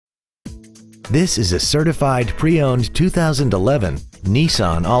This is a certified pre-owned 2011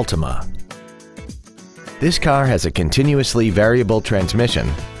 Nissan Altima. This car has a continuously variable transmission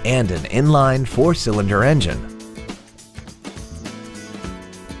and an inline 4-cylinder engine.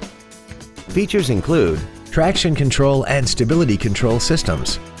 Features include traction control and stability control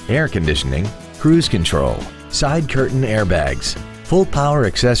systems, air conditioning, cruise control, side curtain airbags, full power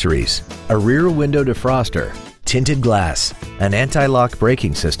accessories, a rear window defroster, tinted glass, an anti-lock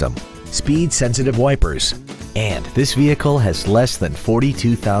braking system, speed-sensitive wipers, and this vehicle has less than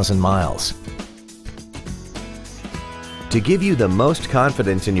 42,000 miles. To give you the most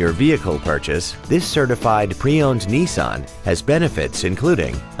confidence in your vehicle purchase, this certified pre-owned Nissan has benefits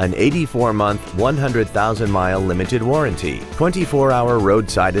including an 84-month, 100,000-mile limited warranty, 24-hour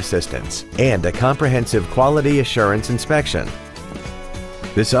roadside assistance, and a comprehensive quality assurance inspection.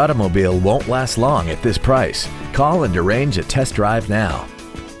 This automobile won't last long at this price. Call and arrange a test drive now.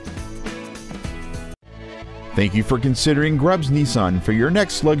 Thank you for considering Grubbs Nissan for your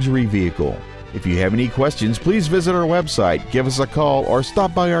next luxury vehicle. If you have any questions, please visit our website, give us a call, or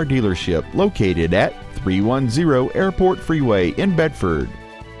stop by our dealership located at 310 Airport Freeway in Bedford.